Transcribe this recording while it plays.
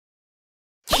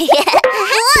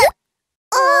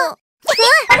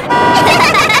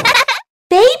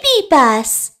Baby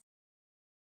bus.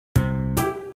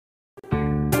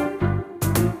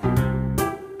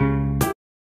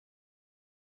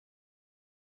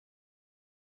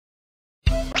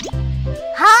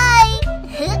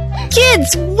 Hi!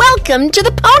 Kids, welcome to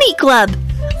the Pony Club.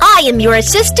 I am your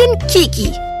assistant,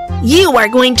 Kiki. You are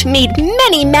going to meet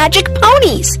many magic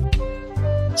ponies.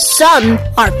 Some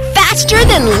are faster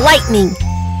than lightning.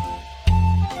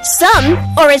 Some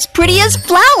are as pretty as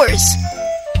flowers.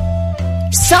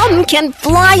 Some can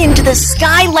fly into the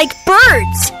sky like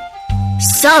birds.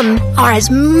 Some are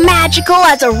as magical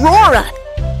as Aurora.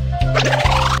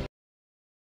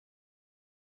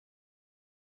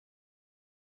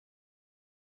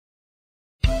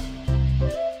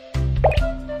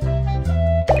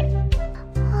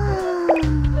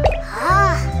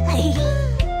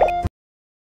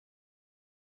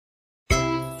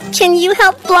 Can you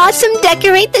help Blossom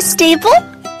decorate the stable?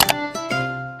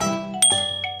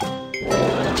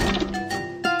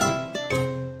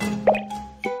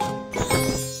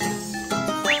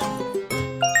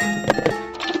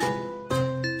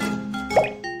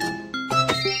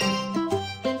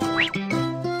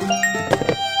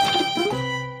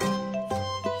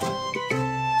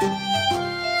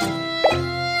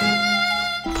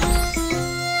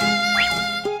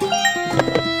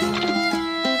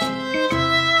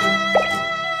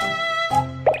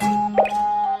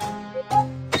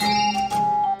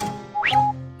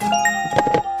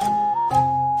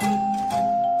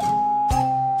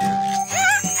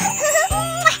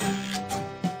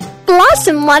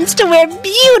 Blossom wants to wear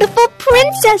beautiful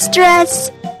princess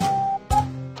dress.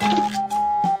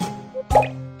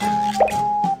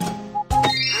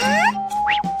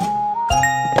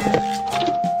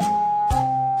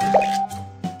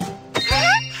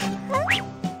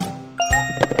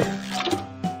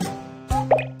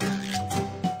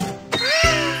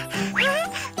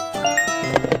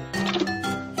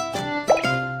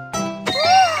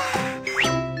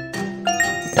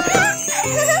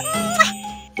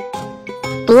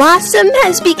 Blossom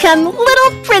has become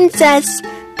little princess.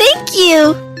 Thank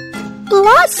you.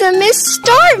 Blossom is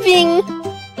starving.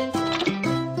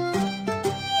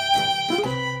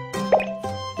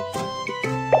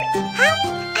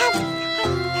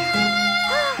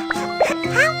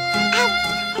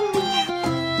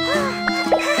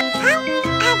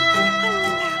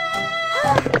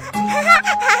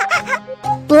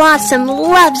 Blossom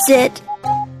loves it.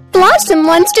 Blossom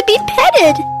wants to be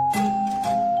petted.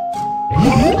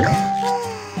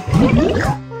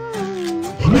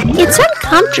 It's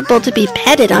uncomfortable to be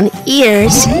petted on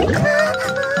ears. There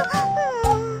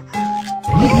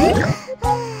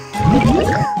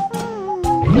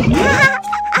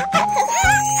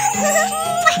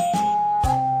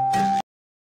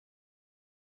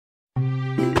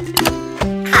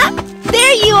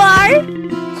you are!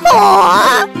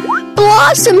 Aww!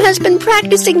 Blossom has been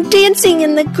practicing dancing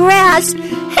in the grass,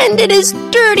 and it is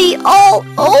dirty all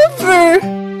over.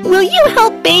 Will you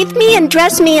help bathe me and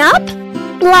dress me up?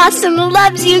 Blossom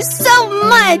loves you so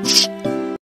much!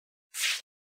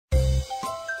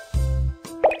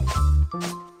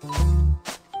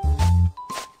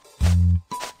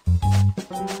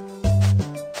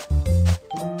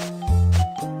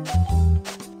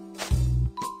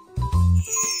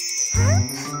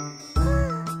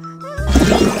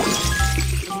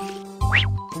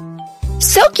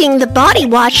 Soaking the body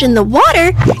wash in the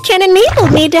water can enable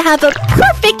me to have a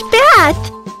perfect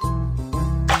bath.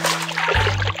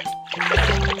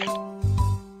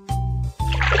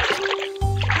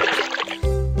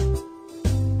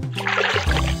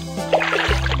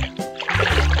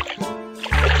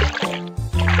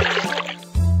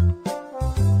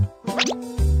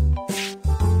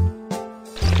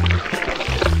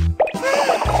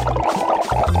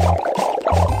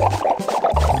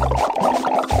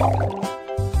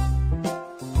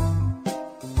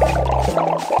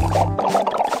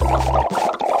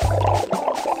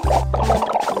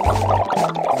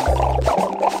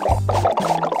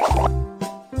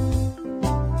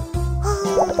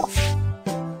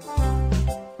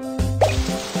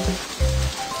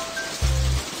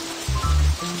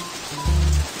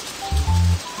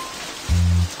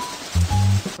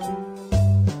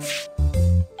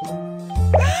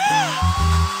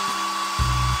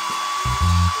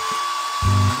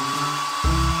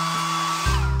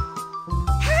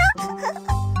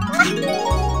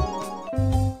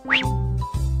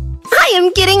 I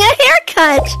am getting a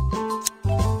haircut!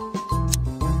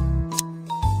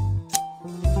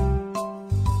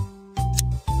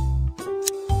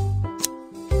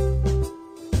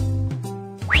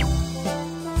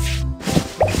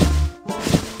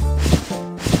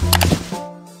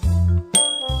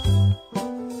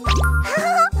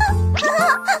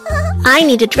 I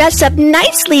need to dress up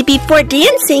nicely before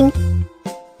dancing.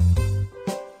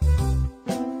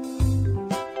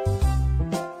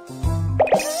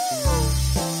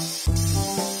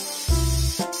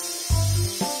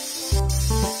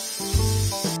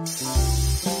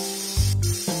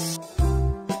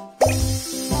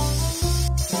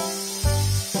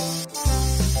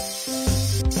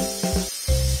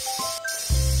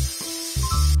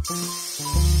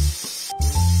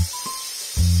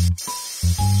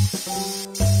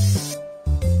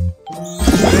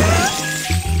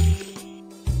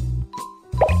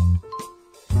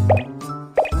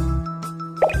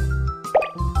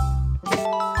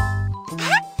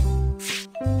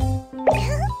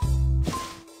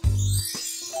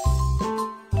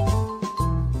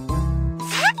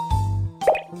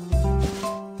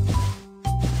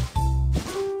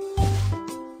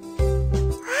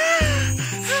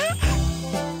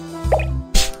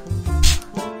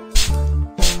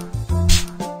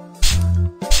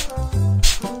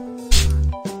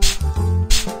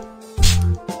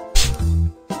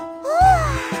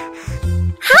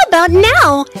 How about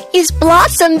now? Is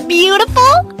Blossom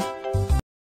beautiful?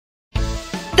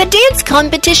 The dance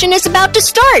competition is about to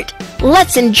start.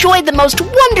 Let's enjoy the most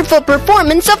wonderful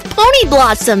performance of Pony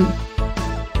Blossom.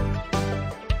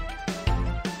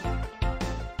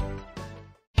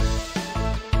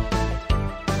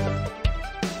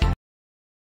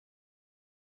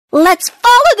 Let's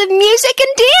follow the music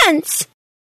and dance.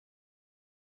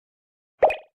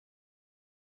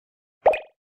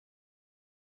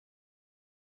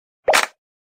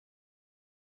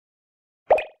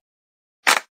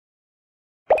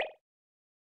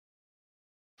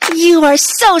 You are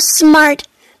so smart.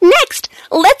 Next,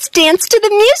 let's dance to the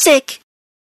music.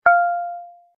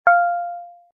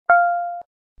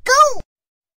 Go!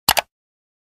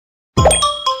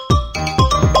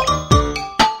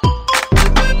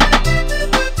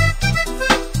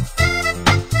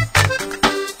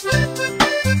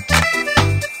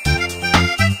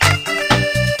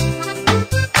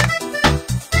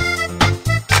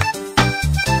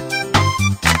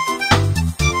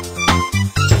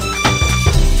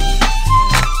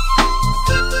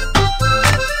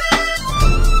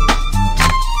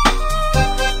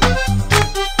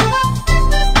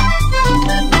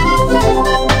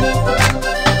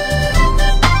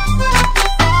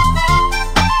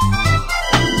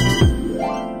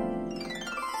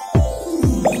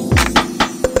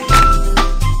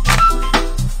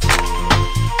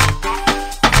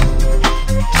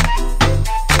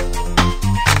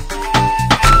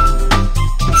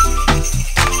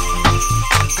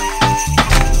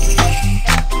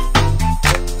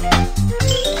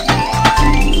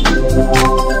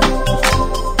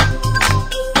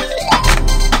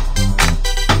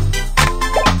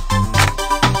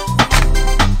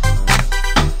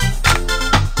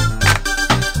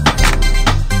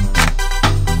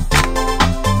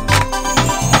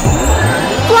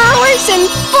 In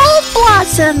full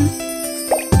blossom.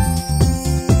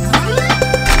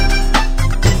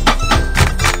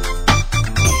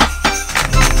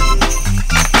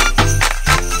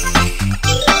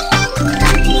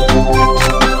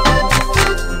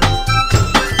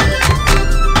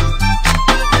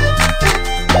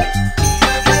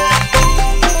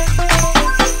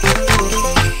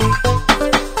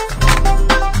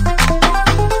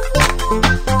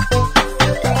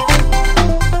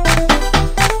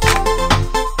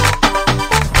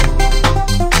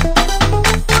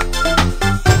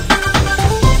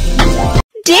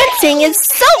 Dancing is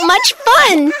so much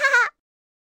fun!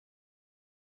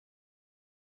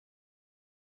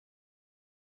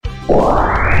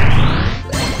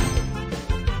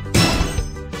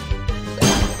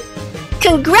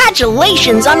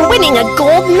 Congratulations on winning a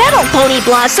gold medal, Pony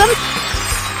Blossom!